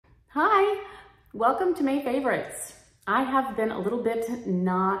Hi, welcome to May Favorites. I have been a little bit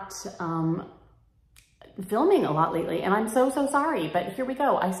not filming a lot lately, and I'm so sorry, but here we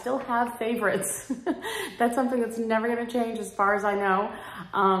go. I still have favorites. That's something that's never gonna change as far as I know.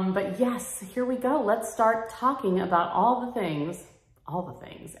 But yes, here we go. Let's start talking about all the things,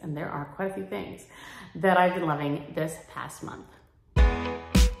 and there are quite a few things that I've been loving this past month.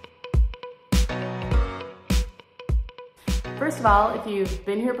 First of all, if you've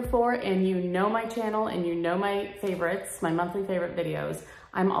been here before and you know my channel and you know my favorites, my monthly favorite videos,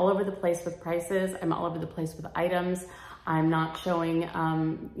 I'm all over the place with prices. I'm all over the place with items. I'm not showing,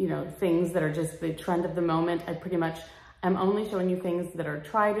 things that are just the trend of the moment. I'm only showing you things that are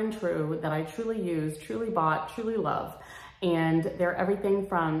tried and true, that I truly use, truly bought, truly love. And they're everything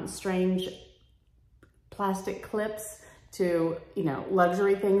from strange plastic clips to,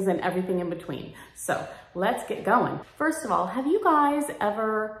 luxury things and everything in between. So let's get going. First of all, have you guys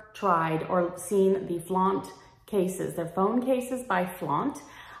ever tried or seen the Flaunt cases? They're phone cases by Flaunt.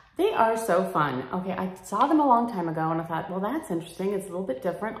 They are so fun. Okay, I saw them a long time ago and I thought, well, that's interesting. It's a little bit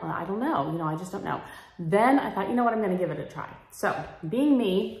different. I don't know, I just don't know. Then I thought, you know what, I'm gonna give it a try. So being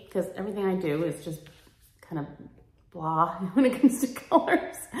me, because everything I do is just kind of blah when it comes to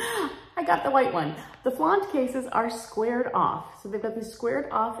colors, I got the white one. The Flaunt cases are squared off. So they've got these squared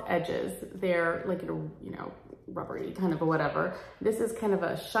off edges. They're like, rubbery kind of a whatever. This is kind of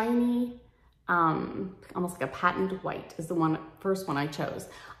a shiny, almost like a patent white is the first one I chose.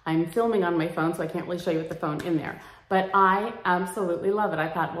 I'm filming on my phone, so I can't really show you with the phone in there, but I absolutely love it. I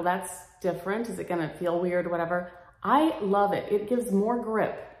thought, well, that's different. Is it gonna feel weird or whatever? I love it. It gives more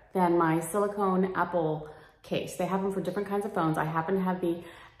grip than my silicone Apple case. They have them for different kinds of phones. I happen to have the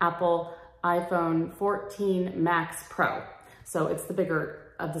Apple iPhone 14 Max Pro. So it's the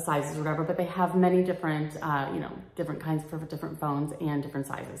bigger of the sizes or whatever, but they have many different, different kinds for different phones and different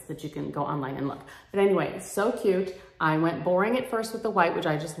sizes that you can go online and look. But anyway, so cute. I went boring at first with the white, which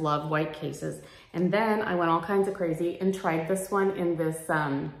I just love white cases. And then I went all kinds of crazy and tried this one in this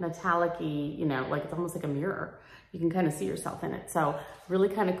metallic-y, like it's almost like a mirror. You can kind of see yourself in it. So really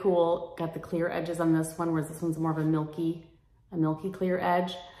kind of cool. Got the clear edges on this one, whereas this one's more of a milky clear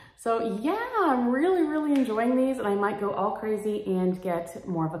edge. So yeah, I'm really enjoying these, and I might go all crazy and get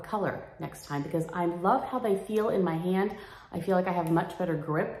more of a color next time because I love how they feel in my hand. I feel like I have much better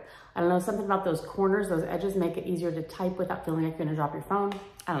grip. I don't know, something about those corners, those edges make it easier to type without feeling like you're gonna drop your phone.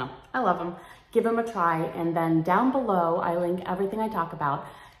 I don't know, I love them. Give them a try, and then down below, I link everything I talk about.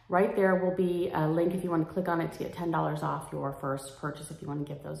 Right there will be a link if you want to click on it to get $10 off your first purchase if you want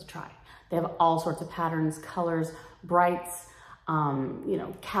to give those a try. They have all sorts of patterns, colors, brights,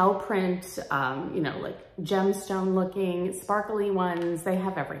 cow print, like gemstone looking, sparkly ones. They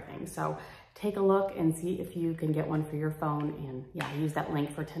have everything. So take a look and see if you can get one for your phone. And yeah, use that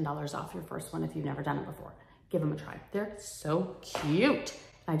link for $10 off your first one if you've never done it before. Give them a try. They're so cute.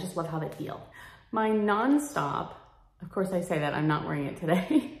 I just love how they feel. My nonstop, of course I say that, I'm not wearing it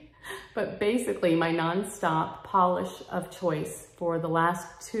today. But basically my nonstop polish of choice for the last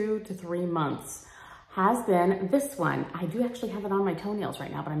 2 to 3 months has been this one. I do actually have it on my toenails right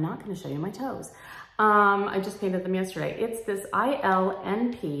now, but I'm not gonna show you my toes. I just painted them yesterday. It's this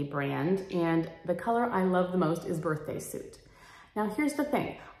ILNP brand, and the color I love the most is Birthday Suit. Now here's the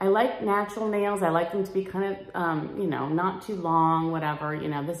thing. I like natural nails. I like them to be kind of, not too long, whatever.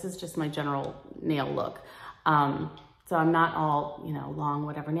 This is just my general nail look. So I'm not all, long,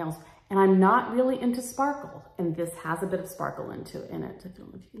 whatever nails. And I'm not really into sparkle. And this has a bit of sparkle in it. I don't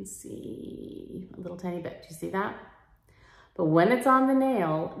know if you can see a little tiny bit. Do you see that? But when it's on the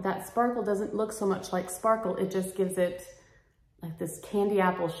nail, that sparkle doesn't look so much like sparkle. It just gives it like this candy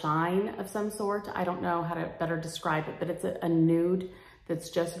apple shine of some sort. I don't know how to better describe it, but it's a nude that's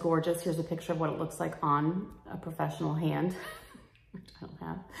just gorgeous. Here's a picture of what it looks like on a professional hand, which I don't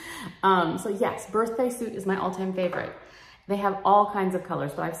have. So yes, Birthday Suit is my all-time favorite. They have all kinds of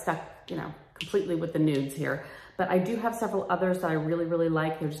colors, but I've stuck, completely with the nudes here. But I do have several others that I really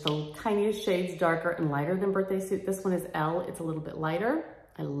like. They're just the tiniest shades darker and lighter than Birthday Suit. This one is L, it's a little bit lighter.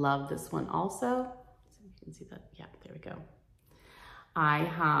 I love this one also. So you can see that, yeah, there we go. I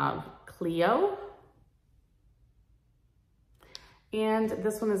have Cleo. And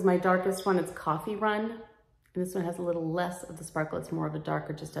this one is my darkest one, it's Coffee Run. And this one has a little less of the sparkle. It's more of a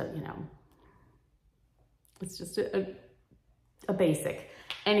darker, just a, it's just a basic.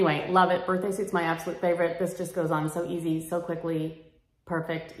 Anyway, love it. Birthday Suit's my absolute favorite. This just goes on so easy, so quickly,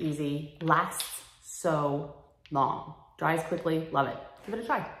 perfect, easy, lasts so long. Dries quickly, love it. Give it a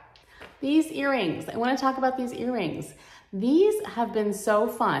try. These earrings, I wanna talk about these earrings. These have been so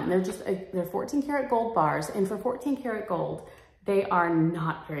fun. They're 14 karat gold bars, and for 14 karat gold, They are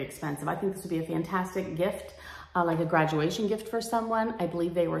not very expensive. I think this would be a fantastic gift, like a graduation gift for someone. I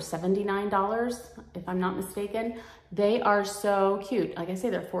believe they were $79, if I'm not mistaken. They are so cute. Like I say,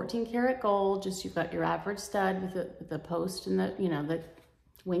 they're 14 karat gold. Just you've got your average stud with the post and the, you know, the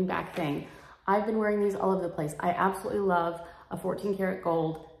wing back thing. I've been wearing these all over the place. I absolutely love a 14 karat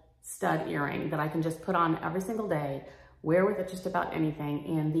gold stud earring that I can just put on every single day, wear with it just about anything.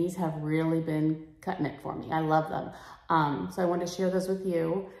 And these have really been cutting it for me. I love them. So I wanted to share those with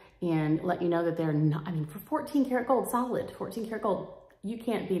you and let you know that they're not, I mean, for 14 karat gold, solid 14 karat gold, you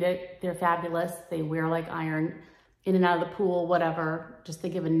can't beat it. They're fabulous. They wear like iron, in and out of the pool, whatever. Just they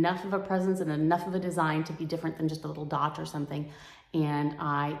give enough of a presence and enough of a design to be different than just a little dot or something. And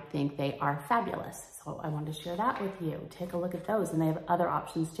I think they are fabulous. So I wanted to share that with you. Take a look at those. And they have other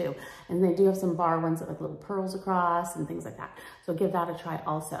options too. And they do have some bar ones that like little pearls across and things like that. So give that a try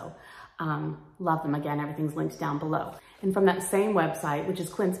also. Love them. Again, everything's linked down below. And from that same website, which is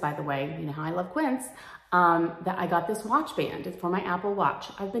Quince, by the way, you know how I love Quince, that I got this watch band. It's for my Apple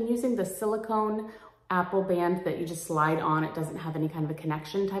Watch. I've been using the silicone Apple band that you just slide on. It doesn't have any kind of a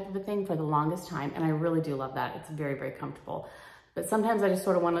connection type of a thing for the longest time. And I really do love that. It's very, very comfortable. But sometimes I just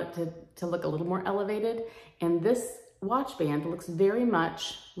sort of want it to look a little more elevated. And this watch band looks very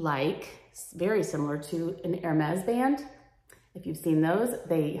much like, very similar to an Hermes band. If you've seen those,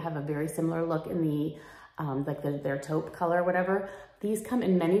 they have a very similar look in the, like their taupe color, whatever. These come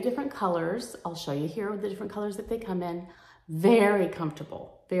in many different colors. I'll show you here the different colors that they come in. Very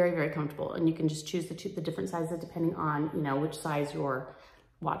comfortable, very, very comfortable. And you can just choose the different sizes depending on, you know, which size your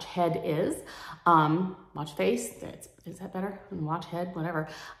watch head is. Watch face, is that better? And watch head, whatever.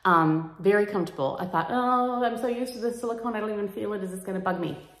 Very comfortable. I thought, oh, I'm so used to this silicone, I don't even feel it. Is this gonna bug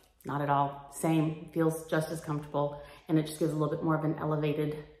me? Not at all. Same, feels just as comfortable. And it just gives a little bit more of an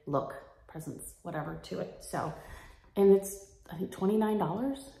elevated look, presence, whatever to it. So, and it's, I think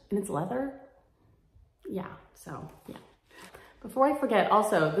 $29 and it's leather. Yeah, so yeah. Before I forget,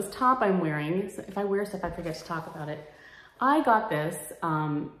 also this top I'm wearing, so if I wear stuff, I forget to talk about it. I got this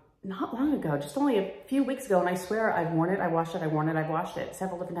not long ago, just only a few weeks ago, and I swear I've worn it, I washed it, I worn it, I've washed it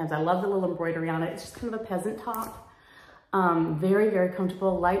several different times. I love the little embroidery on it. It's just kind of a peasant top. Very, very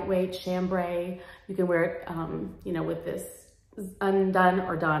comfortable, lightweight, chambray. You can wear it, you know, with this undone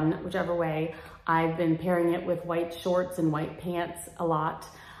or done, whichever way. I've been pairing it with white shorts and white pants a lot.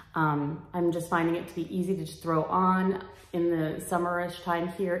 I'm just finding it to be easy to just throw on in the summerish time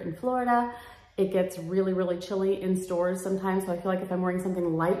here in Florida. It gets really, really chilly in stores sometimes. So I feel like if I'm wearing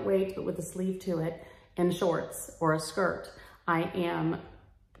something lightweight, but with a sleeve to it and shorts or a skirt, I am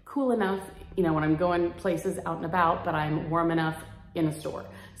cool enough, you know, when I'm going places out and about, but I'm warm enough in a store.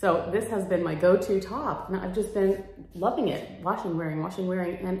 So this has been my go-to top. And I've just been loving it, washing,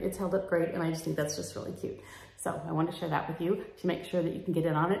 wearing, and it's held up great. And I just think that's just really cute. So I want to share that with you to make sure that you can get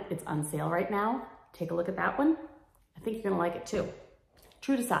in on it. It's on sale right now. Take a look at that one. I think you're gonna like it too.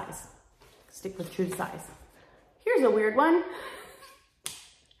 True to size. Stick with true to size. Here's a weird one.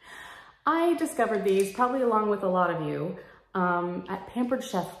 I discovered these probably along with a lot of you at Pampered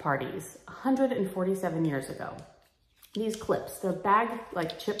Chef parties 147 years ago. These clips, they're bag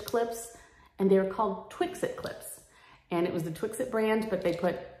like chip clips, and they're called Twix-It clips. And it was the Twix-It brand, but they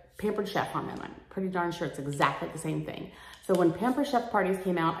put Pampered Chef on them. I'm pretty darn sure it's exactly the same thing. So when Pampered Chef parties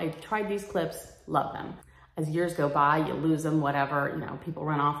came out, I tried these clips, love them. As years go by, you lose them, whatever, you know, people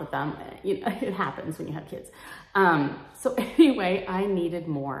run off with them. You know, it happens when you have kids. So anyway, I needed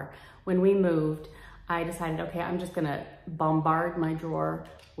more. When we moved, I decided, okay, I'm just gonna bombard my drawer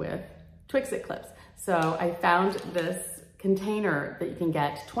with Twix-It clips. So I found this container that you can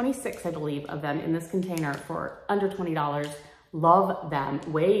get, 26, I believe, of them in this container for under $20. Love them,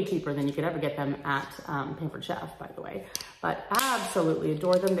 way cheaper than you could ever get them at Pampered Chef, by the way. But absolutely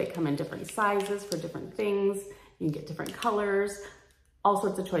adore them. They come in different sizes for different things. You can get different colors, all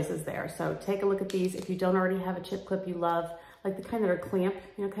sorts of choices there. So take a look at these. If you don't already have a chip clip you love, like the kind that are clamp,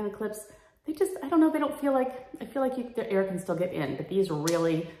 you know, kind of clips, they just, I don't know, they don't feel like, I feel like the air can still get in, but these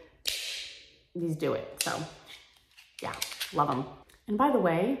really, these do it. So yeah, love them. And by the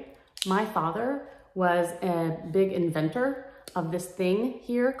way, my father was a big inventor of this thing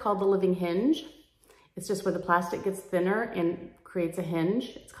here called the living hinge. It's just where the plastic gets thinner and creates a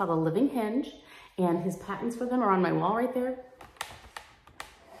hinge. It's called a living hinge, and his patents for them are on my wall right there.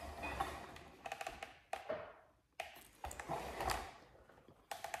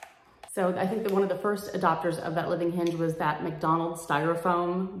 So I think that one of the first adopters of that living hinge was that McDonald's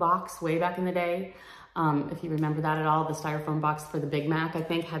styrofoam box way back in the day. If you remember that at all, the styrofoam box for the Big Mac, I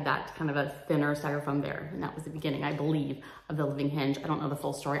think, had that kind of a thinner styrofoam there. And that was the beginning, I believe, of the living hinge. I don't know the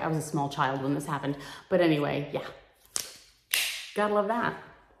full story. I was a small child when this happened. But anyway, yeah. Gotta love that.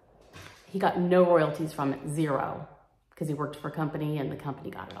 He got no royalties from it, 0, because he worked for a company and the company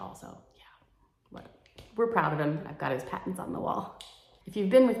got it all. So yeah, we're proud of him. I've got his patents on the wall. If you've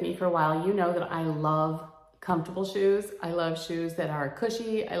been with me for a while, you know that I love comfortable shoes. I love shoes that are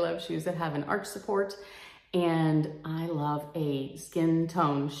cushy. I love shoes that have an arch support. And I love a skin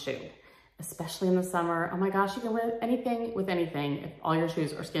tone shoe, especially in the summer. Oh my gosh, you can wear anything with anything if all your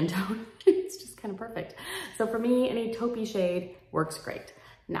shoes are skin tone. It's just kind of perfect. So for me, any taupey shade works great.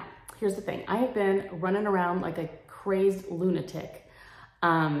 Now, here's the thing. I have been running around like a crazed lunatic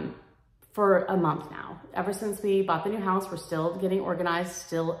for a month now. Ever since we bought the new house, we're still getting organized,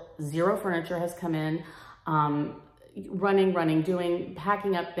 still 0 furniture has come in. Running,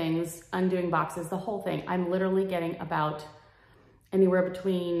 packing up things, undoing boxes, the whole thing. I'm literally getting about anywhere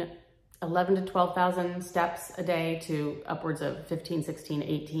between 11 to 12,000 steps a day to upwards of 15, 16,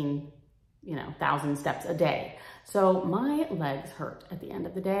 18, 1,000 steps a day. So my legs hurt at the end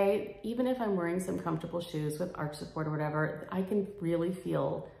of the day. Even if I'm wearing some comfortable shoes with arch support or whatever, I can really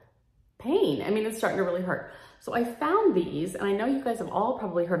feel pain. I mean, it's starting to really hurt. So I found these, and I know you guys have all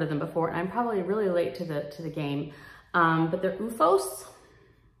probably heard of them before, and I'm probably really late to the game, but they're OOFOS.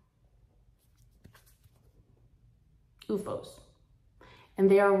 And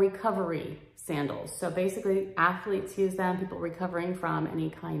they are recovery sandals. So basically athletes use them, people recovering from any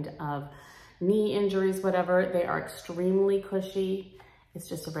kind of knee injuries, whatever. They are extremely cushy. It's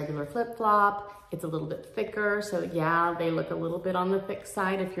just a regular flip-flop. It's a little bit thicker. So yeah, they look a little bit on the thick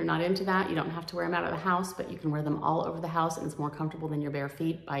side. If you're not into that, you don't have to wear them out of the house, but you can wear them all over the house and it's more comfortable than your bare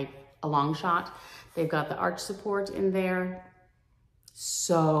feet by a long shot. They've got the arch support in there.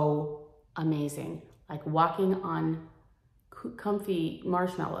 So amazing. Like walking on comfy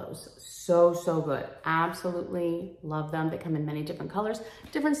marshmallows. So good. Absolutely love them. They come in many different colors,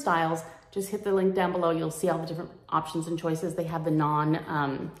 different styles. Just hit the link down below. You'll see all the different options and choices. They have the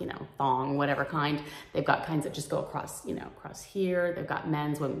thong, whatever kind. They've got kinds that just go across, across here. They've got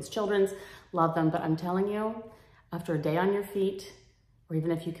men's, women's, children's. Love them. But I'm telling you, after a day on your feet, or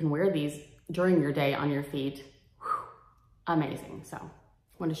even if you can wear these during your day on your feet, amazing. So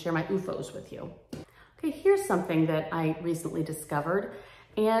I want to share my OOFOS with you. Okay, here's something that I recently discovered,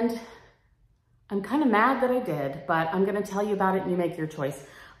 and I'm kind of mad that I did, but I'm going to tell you about it and you make your choice.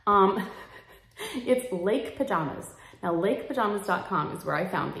 It's Lake Pajamas. Now, lakepajamas.com is where I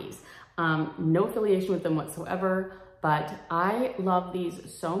found these. No affiliation with them whatsoever, but I love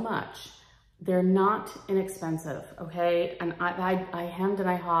these so much. They're not inexpensive, okay? And I hemmed and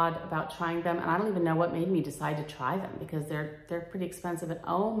I hawed about trying them, and I don't even know what made me decide to try them because they're pretty expensive. And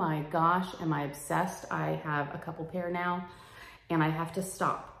oh my gosh, am I obsessed? I have a couple pair now, and I have to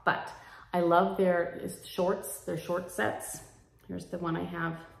stop. But I love their shorts, their short sets. Here's the one I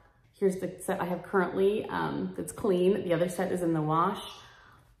have. Here's the set I have currently that's clean. The other set is in the wash.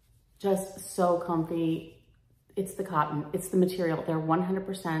 Just so comfy. It's the cotton, it's the material. They're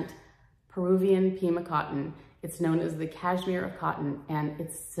 100% Peruvian Pima cotton. It's known as the cashmere of cotton, and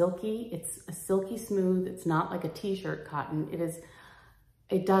it's silky. It's a silky smooth. It's not like a t-shirt cotton.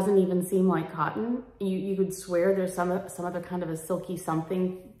 It doesn't even seem like cotton. You could swear there's some other kind of a silky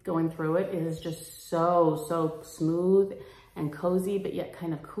something going through it. It is just so smooth and cozy, but yet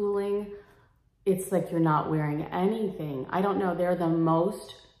kind of cooling. It's like you're not wearing anything. I don't know, they're the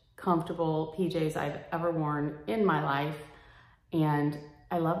most comfortable PJs I've ever worn in my life, and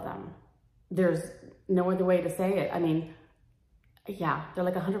I love them. There's no other way to say it. I mean, yeah, they're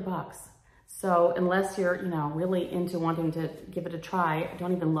like $100. So unless you're, really into wanting to give it a try,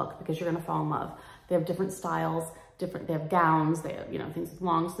 don't even look because you're gonna fall in love. They have different styles, they have gowns, they have, things with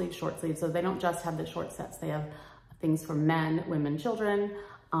long sleeves, short sleeves. So they don't just have the short sets. They have things for men, women, children.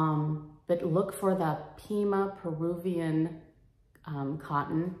 But look for the Pima Peruvian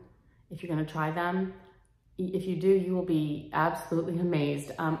cotton if you're gonna try them. If you do, you will be absolutely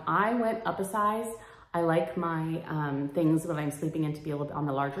amazed. I went up a size. I like my things that I'm sleeping in to be a little bit on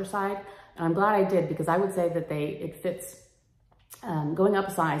the larger side. And I'm glad I did because I would say that it fits, going up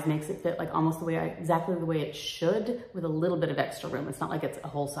a size makes it fit like almost exactly the way it should with a little bit of extra room. It's not like it's a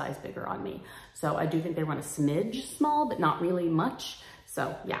whole size bigger on me. So I do think they run a smidge small, but not really much.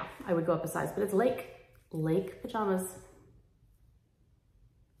 So yeah, I would go up a size, but it's Lake Pajamas.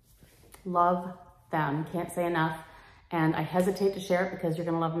 Love them, can't say enough. And I hesitate to share it because you're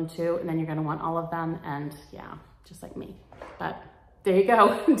gonna love them too, and then you're gonna want all of them, and yeah, just like me. But there you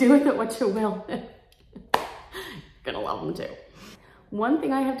go, do with it what you will. You're gonna love them too. One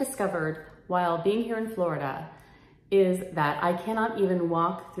thing I have discovered while being here in Florida is that I cannot even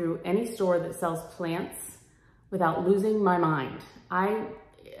walk through any store that sells plants without losing my mind.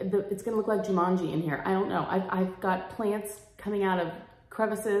 It's gonna look like Jumanji in here. I don't know, I've got plants coming out of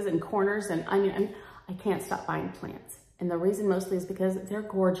crevices and corners. And I can't stop buying plants. And the reason mostly is because they're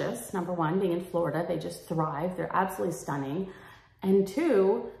gorgeous. Number one, being in Florida, they just thrive. They're absolutely stunning. And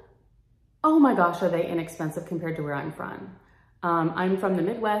two, oh my gosh, are they inexpensive compared to where I'm from. I'm from the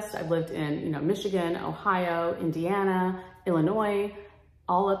Midwest. I've lived in, Michigan, Ohio, Indiana, Illinois,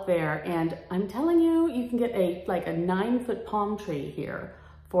 all up there. And I'm telling you, you can get a 9-foot palm tree here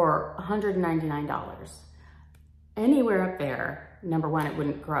for $199. Anywhere up there, number one, it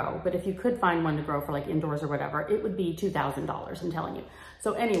wouldn't grow. But if you could find one to grow for indoors or whatever, it would be $2,000, I'm telling you.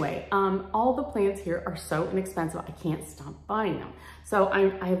 So anyway, all the plants here are so inexpensive, I can't stop buying them. So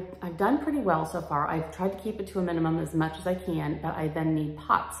I've done pretty well so far. I've tried to keep it to a minimum as much as I can, but I then need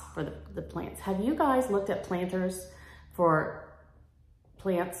pots for the plants. Have you guys looked at planters for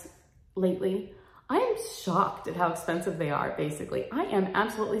plants lately? I am shocked at how expensive they are, basically. I am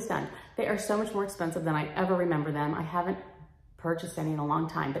absolutely stunned. They are so much more expensive than I ever remember them. I haven't purchased any in a long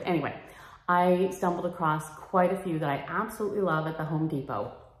time, but anyway, I stumbled across quite a few that I absolutely love at the Home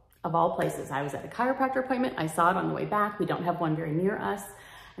Depot. Of all places, I was at a chiropractor appointment. I saw it on the way back. We don't have one very near us.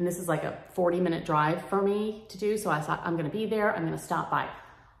 And this is like a 40-minute drive for me to do. So I thought, I'm gonna be there, I'm gonna stop by.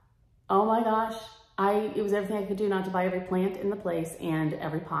 Oh my gosh, it was everything I could do not to buy every plant in the place and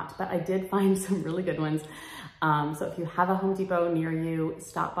every pot, but I did find some really good ones. So if you have a Home Depot near you,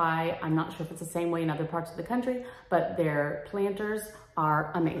 stop by. I'm not sure if it's the same way in other parts of the country, but their planters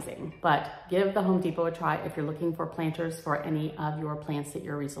are amazing. But give the Home Depot a try if you're looking for planters for any of your plants that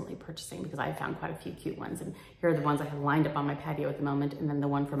you're recently purchasing, because I found quite a few cute ones. And here are the ones I have lined up on my patio at the moment, and then the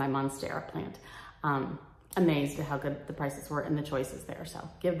one for my Monstera plant. Amazed at how good the prices were and the choices there. So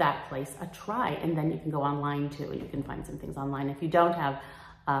give that place a try, and then you can go online too, and you can find some things online if you don't have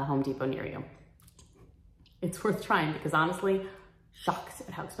a Home Depot near you. It's worth trying because honestly, shocked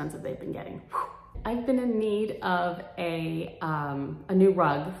at how expensive they've been getting. I've been in need of a new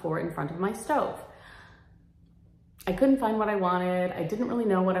rug for in front of my stove. I couldn't find what I wanted. I didn't really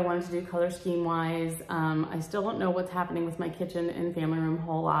know what I wanted to do color scheme wise. I still don't know what's happening with my kitchen and family room a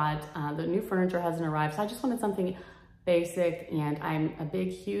whole lot. The new furniture hasn't arrived, so I just wanted something basic, and I'm a big,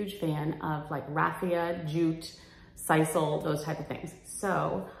 huge fan of raffia, jute, sisal, those type of things.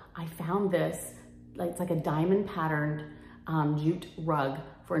 So I found this, it's like a diamond patterned jute rug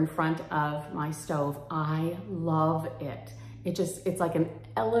for in front of my stove. I love it. It's like an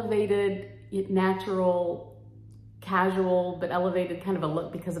elevated, natural, casual but elevated kind of a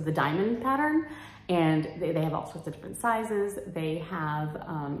look because of the diamond pattern. And they have all sorts of different sizes. They have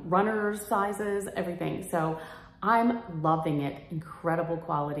runners sizes, everything. So I'm loving it. Incredible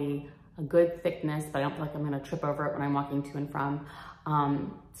quality, a good thickness, but I don't feel like I'm gonna trip over it when I'm walking to and from.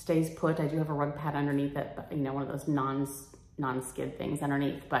 Stays put. I do have a rug pad underneath it, but one of those non-skid things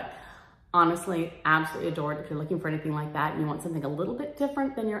underneath. But honestly, absolutely adored. If you're looking for anything like that and you want something a little bit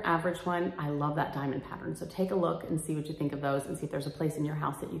different than your average one, I love that diamond pattern. So take a look and see what you think of those, and see if there's a place in your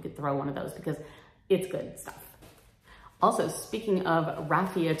house that you could throw one of those, because it's good stuff. Also, speaking of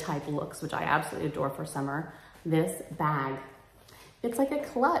raffia type looks, which I absolutely adore for summer, this bag. It's like a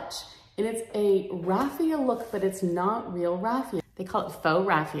clutch, and it's a raffia look, but it's not real raffia. They call it faux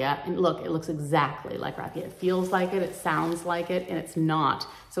raffia, and look, it looks exactly like raffia. It feels like it sounds like it, and it's not.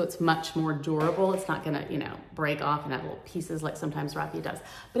 So it's much more durable. It's not gonna, break off and have little pieces like sometimes raffia does.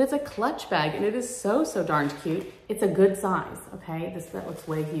 But it's a clutch bag, and it is so, so darned cute. It's a good size, okay? That looks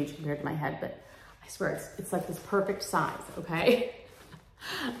way huge compared to my head, but I swear it's like this perfect size, okay?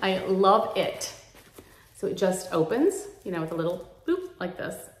 I love it. So it just opens, with a little boop like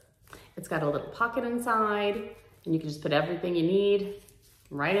this. It's got a little pocket inside, and you can just put everything you need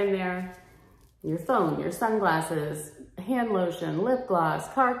right in there. Your phone, your sunglasses, hand lotion, lip gloss,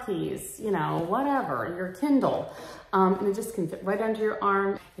 car keys, whatever, your Kindle. And it just can fit right under your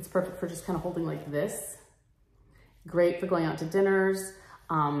arm. It's perfect for just kind of holding like this. Great for going out to dinners.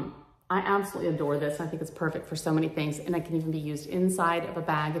 I absolutely adore this. I think it's perfect for so many things, and it can even be used inside of a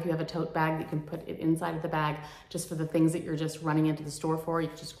bag. If you have a tote bag, you can put it inside of the bag just for the things that you're just running into the store for. You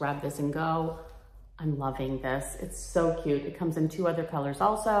can just grab this and go. I'm loving this. It's so cute. It comes in 2 other colors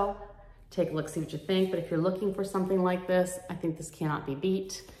also. Take a look, see what you think. But if you're looking for something like this, I think this cannot be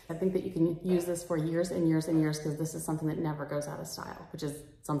beat. I think that you can use this for years and years and years, because this is something that never goes out of style, which is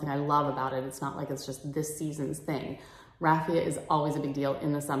something I love about it. It's not like it's just this season's thing. Raffia is always a big deal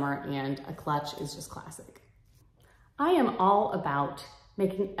in the summer, and a clutch is just classic. I am all about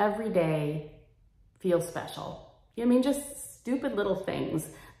making every day feel special. Just stupid little things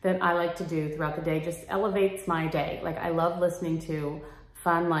that I like to do throughout the day just elevates my day. I love listening to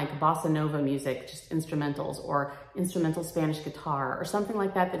fun bossa nova music, just instrumentals, or instrumental Spanish guitar or something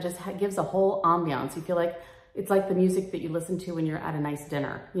like that, that just gives a whole ambiance. You feel like it's like the music that you listen to when you're at a nice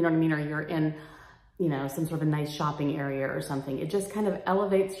dinner, you know what I mean? Or you're in, you know, some sort of a nice shopping area or something. It just kind of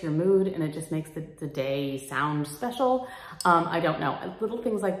elevates your mood and it just makes the day sound special. I don't know, little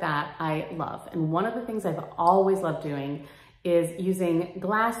things like that I love. And one of the things I've always loved doing is using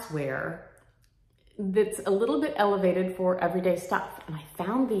glassware that's a little bit elevated for everyday stuff. And I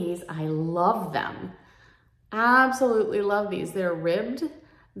found these, I love them. Absolutely love these. They're ribbed.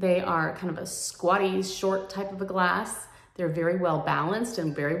 They are kind of a squatty, short type of a glass. They're very well balanced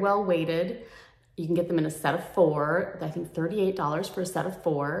and very well weighted. You can get them in a set of 4, I think $38 for a set of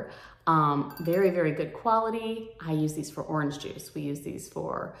 4. Very, very good quality. I use these for orange juice. We use these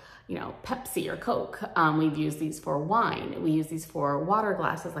for, you know, Pepsi or Coke. We've used these for wine. We use these for water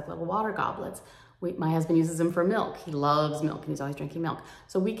glasses, like little water goblets. My husband uses them for milk. He loves milk and he's always drinking milk.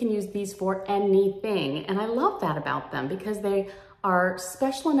 So we can use these for anything. And I love that about them because they are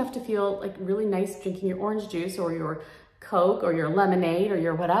special enough to feel like really nice drinking your orange juice or your Coke or your lemonade or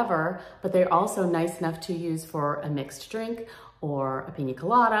your whatever, but they're also nice enough to use for a mixed drink or a pina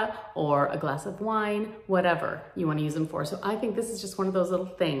colada or a glass of wine, whatever you want to use them for. So I think this is just one of those little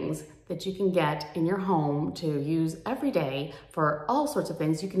things that you can get in your home to use every day for all sorts of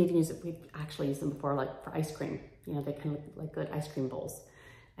things. You can even use it, we've actually used them before, like for ice cream. You know, they kind of look like good ice cream bowls.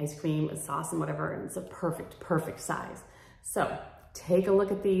 Ice cream with sauce and whatever, and it's a perfect size. So take a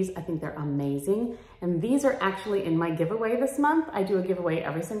look at these. I think they're amazing. And these are actually in my giveaway this month. I do a giveaway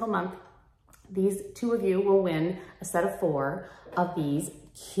every single month. These 2 of you will win a set of 4 of these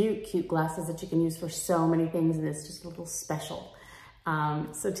cute glasses that you can use for so many things. And it's just a little special.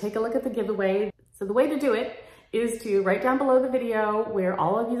 So take a look at the giveaway. So the way to do it is to write down below the video where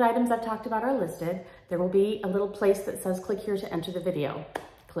all of these items I've talked about are listed. There will be a little place that says click here to enter the video.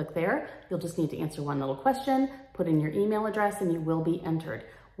 Click there. You'll just need to answer one little question, put in your email address, and you will be entered.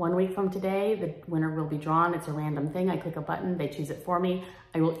 1 week from today, the winner will be drawn. It's a random thing. I click a button, they choose it for me.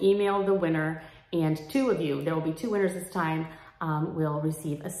 I will email the winner, and 2 of you, there will be 2 winners this time, will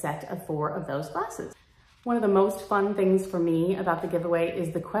receive a set of 4 of those glasses. One of the most fun things for me about the giveaway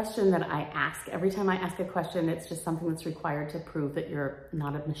is the question that I ask. Every time I ask a question, it's just something that's required to prove that you're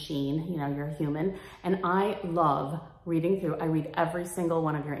not a machine, you know, you're a human. And I love reading through. I read every single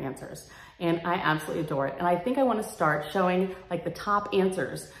one of your answers and I absolutely adore it. And I think I want to start showing like the top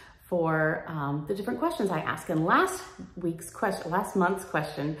answers for the different questions I ask. And last month's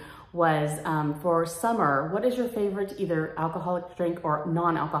question was for summer, what is your favorite either alcoholic drink or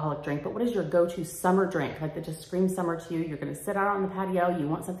non-alcoholic drink, but what is your go-to summer drink? Like that just screams summer to you. You're gonna sit out on the patio, you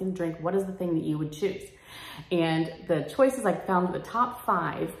want something to drink. What is the thing that you would choose? And the choices I found, the top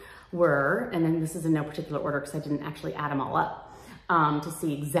 5 were, and then this is in no particular order because I didn't actually add them all up to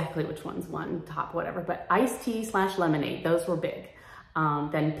see exactly which ones won top whatever, but iced tea / lemonade, those were big.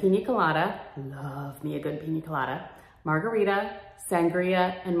 Then pina colada, love me a good pina colada, margarita,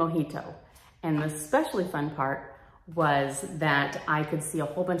 sangria, and mojito. And the especially fun part was that I could see a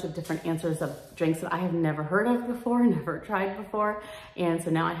whole bunch of different answers of drinks that I have never heard of before, never tried before. And so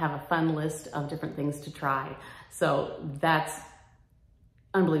now I have a fun list of different things to try. So that's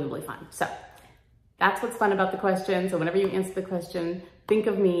unbelievably fun. So that's what's fun about the question. So whenever you answer the question, think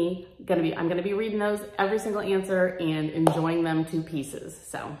of me. I'm gonna be reading those, every single answer, and enjoying them to pieces.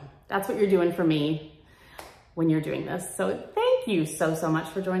 So that's what you're doing for me when you're doing this. So thank you so much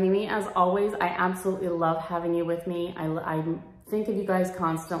for joining me. As always, I absolutely love having you with me. I think of you guys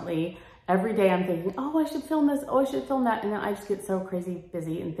constantly. Every day I'm thinking, oh, I should film this, oh, I should film that. And then I just get so crazy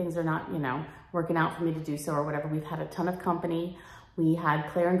busy and things are not, you know, working out for me to do so or whatever. We've had a ton of company. We had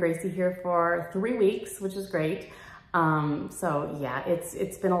Claire and Gracie here for 3 weeks, which is great. So yeah,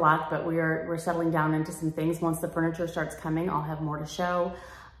 it's been a lot, but we're settling down into some things. Once the furniture starts coming, I'll have more to show.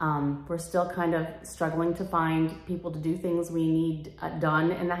 We're still kind of struggling to find people to do things we need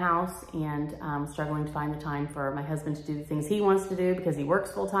done in the house, and struggling to find the time for my husband to do the things he wants to do because he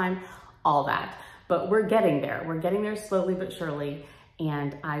works full time, all that. But we're getting there. We're getting there slowly but surely,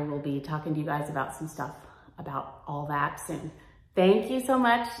 and I will be talking to you guys about some stuff about all that soon. Thank you so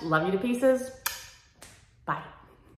much. Love you to pieces. Bye.